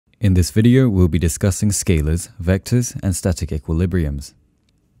In this video, we'll be discussing scalars, vectors, and static equilibriums.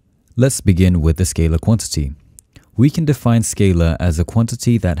 Let's begin with the scalar quantity. We can define scalar as a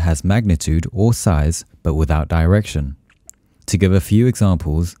quantity that has magnitude or size but without direction. To give a few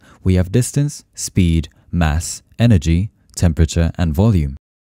examples, we have distance, speed, mass, energy, temperature, and volume.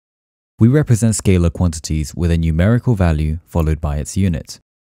 We represent scalar quantities with a numerical value followed by its unit.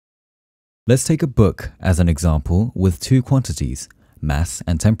 Let's take a book as an example with two quantities, mass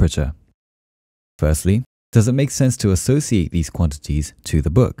and temperature. Firstly, does it make sense to associate these quantities to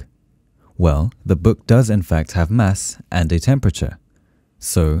the book? Well, the book does in fact have mass and a temperature,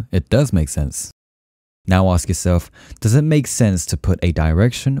 so it does make sense. Now ask yourself, does it make sense to put a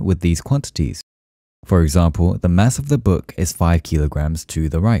direction with these quantities? For example, the mass of the book is 5 kilograms to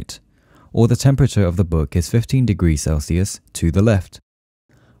the right, or the temperature of the book is 15 degrees Celsius to the left.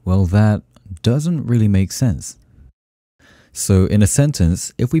 Well, that doesn't really make sense. So in a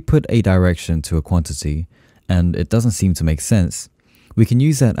sentence, if we put a direction to a quantity and it doesn't seem to make sense, we can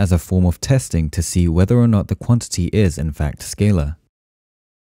use that as a form of testing to see whether or not the quantity is in fact scalar.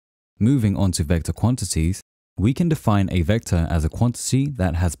 Moving on to vector quantities, we can define a vector as a quantity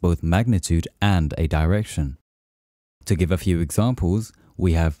that has both magnitude and a direction. To give a few examples,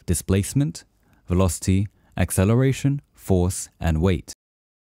 we have displacement, velocity, acceleration, force, and weight.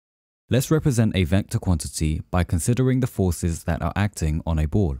 Let's represent a vector quantity by considering the forces that are acting on a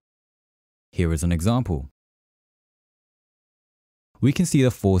ball. Here is an example. We can see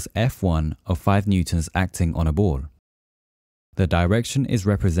the force F1 of 5 newtons acting on a ball. The direction is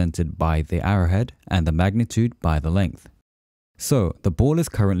represented by the arrowhead and the magnitude by the length. So the ball is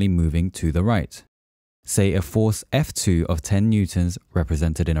currently moving to the right. Say a force F2 of 10 newtons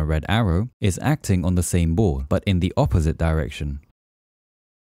represented in a red arrow is acting on the same ball but in the opposite direction.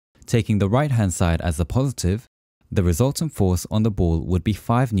 Taking the right-hand side as the positive, the resultant force on the ball would be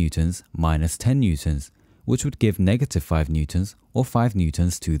 5 newtons minus 10 newtons, which would give negative 5 newtons or 5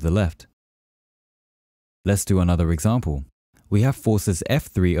 newtons to the left. Let's do another example. We have forces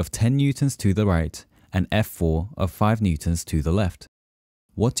F3 of 10 newtons to the right and F4 of 5 newtons to the left.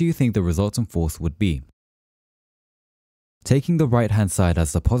 What do you think the resultant force would be? Taking the right-hand side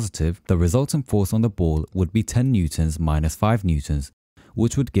as the positive, the resultant force on the ball would be 10 newtons minus 5 newtons,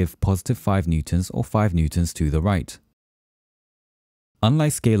 which would give positive 5 newtons or 5 newtons to the right.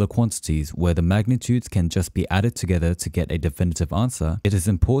 Unlike scalar quantities where the magnitudes can just be added together to get a definitive answer, it is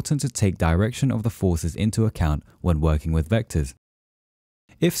important to take direction of the forces into account when working with vectors.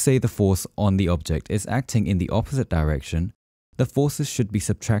 If, say, the force on the object is acting in the opposite direction, the forces should be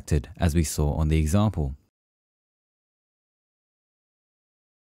subtracted as we saw on the example.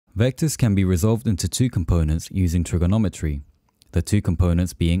 Vectors can be resolved into two components using trigonometry, the two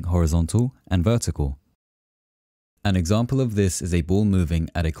components being horizontal and vertical. An example of this is a ball moving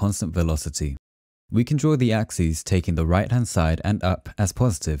at a constant velocity. We can draw the axes taking the right-hand side and up as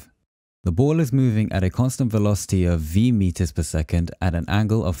positive. The ball is moving at a constant velocity of v meters per second at an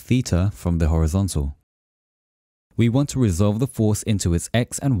angle of theta from the horizontal. We want to resolve the force into its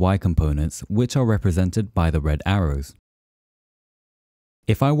x and y components, which are represented by the red arrows.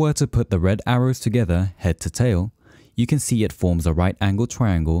 If I were to put the red arrows together head to tail, you can see it forms a right-angled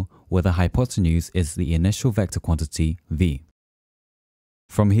triangle where the hypotenuse is the initial vector quantity v.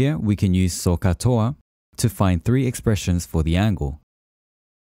 From here, we can use SOHCAHTOA to find three expressions for the angle.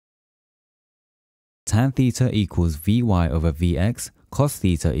 Tan theta equals vy over vx, cos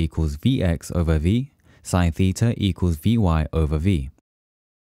theta equals vx over v, sin theta equals vy over v.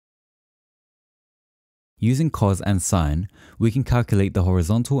 Using cos and sine, we can calculate the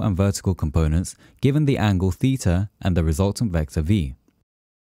horizontal and vertical components given the angle theta and the resultant vector v.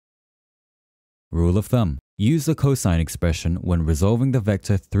 Rule of thumb: use the cosine expression when resolving the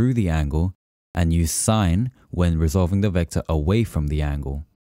vector through the angle and use sine when resolving the vector away from the angle.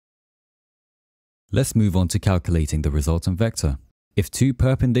 Let's move on to calculating the resultant vector. If two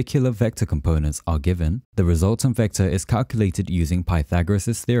perpendicular vector components are given, the resultant vector is calculated using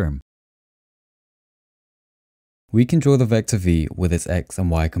Pythagoras' theorem. We can draw the vector v with its x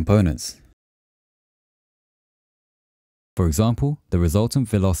and y components. For example, the resultant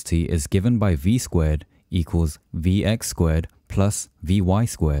velocity is given by v squared equals vx squared plus vy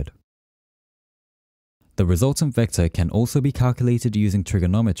squared. The resultant vector can also be calculated using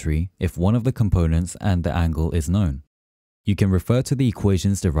trigonometry if one of the components and the angle is known. You can refer to the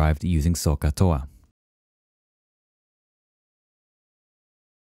equations derived using SOHCAHTOA.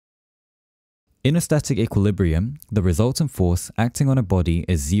 In a static equilibrium, the resultant force acting on a body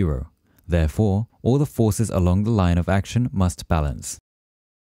is zero. Therefore, all the forces along the line of action must balance.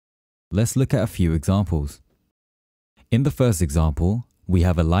 Let's look at a few examples. In the first example, we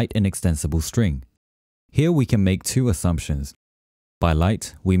have a light inextensible string. Here we can make two assumptions. By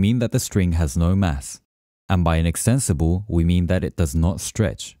light, we mean that the string has no mass, and by inextensible, we mean that it does not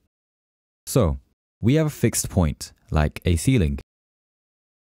stretch. So, we have a fixed point, like a ceiling.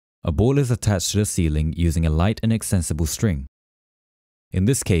 A ball is attached to the ceiling using a light inextensible string. In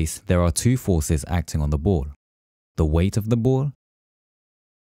this case, there are two forces acting on the ball: the weight of the ball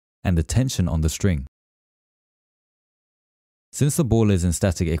and the tension on the string. Since the ball is in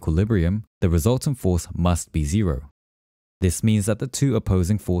static equilibrium, the resultant force must be zero. This means that the two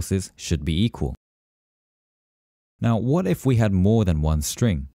opposing forces should be equal. Now, what if we had more than one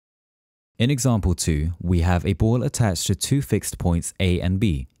string? In example 2, we have a ball attached to two fixed points A and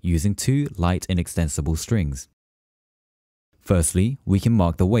B using two light inextensible strings. Firstly, we can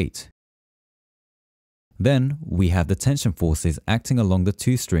mark the weight. Then, we have the tension forces acting along the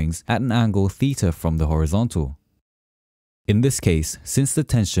two strings at an angle theta from the horizontal. In this case, since the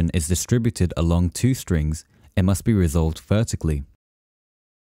tension is distributed along two strings, it must be resolved vertically.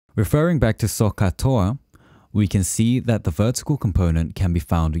 Referring back to SOHCAHTOA, we can see that the vertical component can be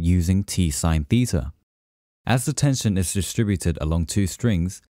found using t sine theta. As the tension is distributed along two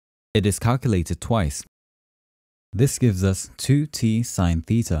strings, it is calculated twice. This gives us 2t sine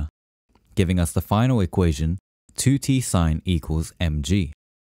theta, giving us the final equation 2t sine equals mg.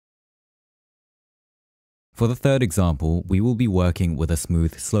 For the third example, we will be working with a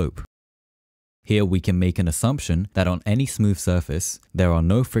smooth slope. Here we can make an assumption that on any smooth surface, there are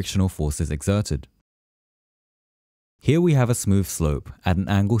no frictional forces exerted. Here we have a smooth slope at an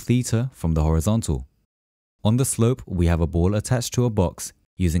angle theta from the horizontal. On the slope, we have a ball attached to a box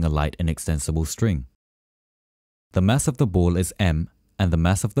using a light inextensible string. The mass of the ball is m and the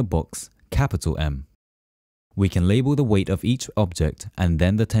mass of the box, capital M. We can label the weight of each object and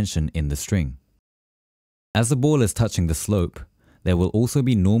then the tension in the string. As the ball is touching the slope, there will also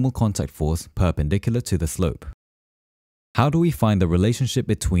be normal contact force perpendicular to the slope. How do we find the relationship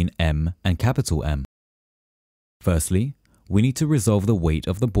between m and capital M? Firstly, we need to resolve the weight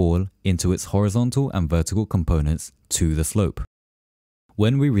of the ball into its horizontal and vertical components to the slope.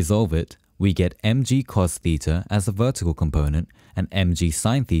 When we resolve it, we get mg cos theta as the vertical component and mg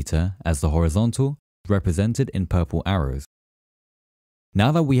sin theta as the horizontal, represented in purple arrows.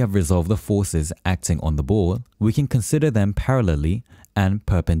 Now that we have resolved the forces acting on the ball, we can consider them parallelly and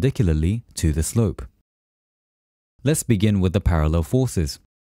perpendicularly to the slope. Let's begin with the parallel forces.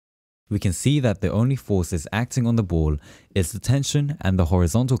 We can see that the only forces acting on the ball is the tension and the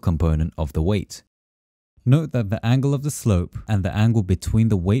horizontal component of the weight. Note that the angle of the slope and the angle between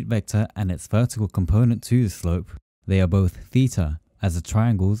the weight vector and its vertical component to the slope, they are both theta, as the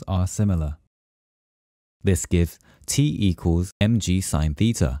triangles are similar. This gives t equals mg sin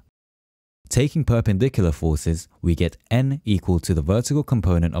theta. Taking perpendicular forces, we get n equal to the vertical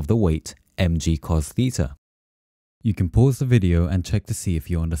component of the weight, mg cos theta. You can pause the video and check to see if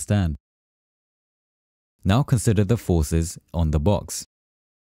you understand. Now consider the forces on the box.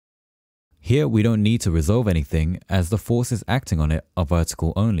 Here we don't need to resolve anything as the forces acting on it are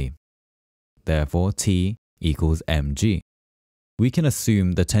vertical only. Therefore, T equals mg. We can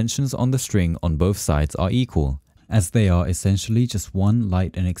assume the tensions on the string on both sides are equal, as they are essentially just one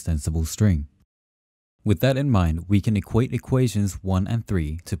light inextensible string. With that in mind, we can equate equations 1 and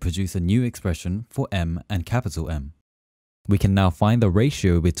 3 to produce a new expression for m and capital M. We can now find the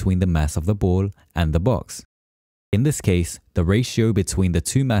ratio between the mass of the ball and the box. In this case, the ratio between the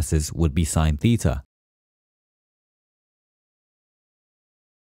two masses would be sin theta.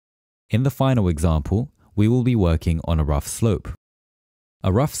 In the final example, we will be working on a rough slope.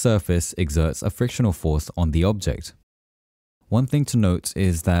 A rough surface exerts a frictional force on the object. One thing to note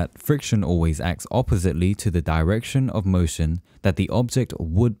is that friction always acts oppositely to the direction of motion that the object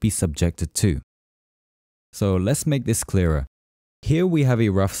would be subjected to. So let's make this clearer. Here we have a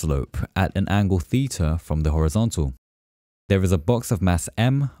rough slope at an angle theta from the horizontal. There is a box of mass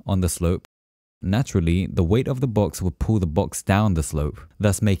m on the slope. Naturally, the weight of the box will pull the box down the slope,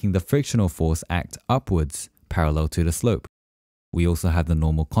 thus making the frictional force act upwards, parallel to the slope. We also have the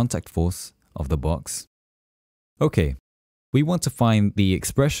normal contact force of the box. Okay, we want to find the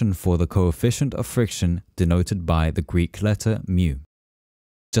expression for the coefficient of friction denoted by the Greek letter mu.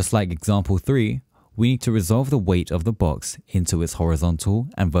 Just like example 3, we need to resolve the weight of the box into its horizontal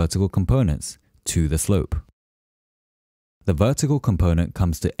and vertical components to the slope. The vertical component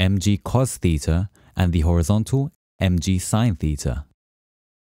comes to mg cos theta and the horizontal mg sin theta.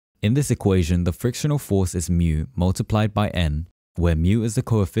 In this equation, the frictional force is mu multiplied by n, where mu is the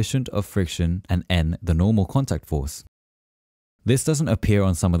coefficient of friction and n the normal contact force. This doesn't appear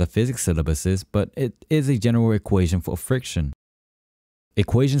on some of the physics syllabuses, but it is a general equation for friction.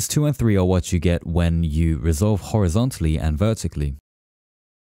 Equations 2 and 3 are what you get when you resolve horizontally and vertically.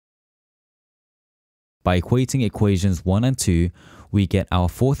 By equating equations 1 and 2, we get our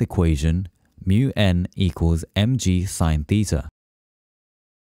fourth equation, mu n equals mg sine theta.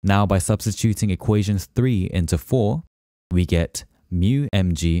 Now by substituting equations 3 into 4, we get mu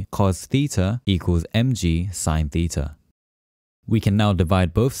mg cos theta equals mg sine theta. We can now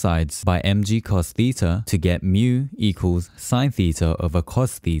divide both sides by mg cos theta to get mu equals sine theta over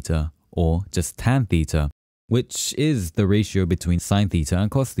cos theta, or just tan theta, which is the ratio between sine theta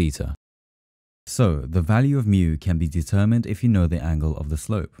and cos theta. So the value of mu can be determined if you know the angle of the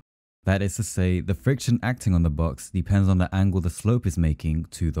slope. That is to say, the friction acting on the box depends on the angle the slope is making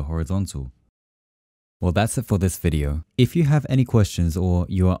to the horizontal. Well, that's it for this video. If you have any questions or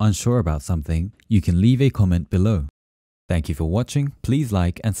you are unsure about something, you can leave a comment below. Thank you for watching. Please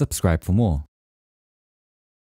like and subscribe for more.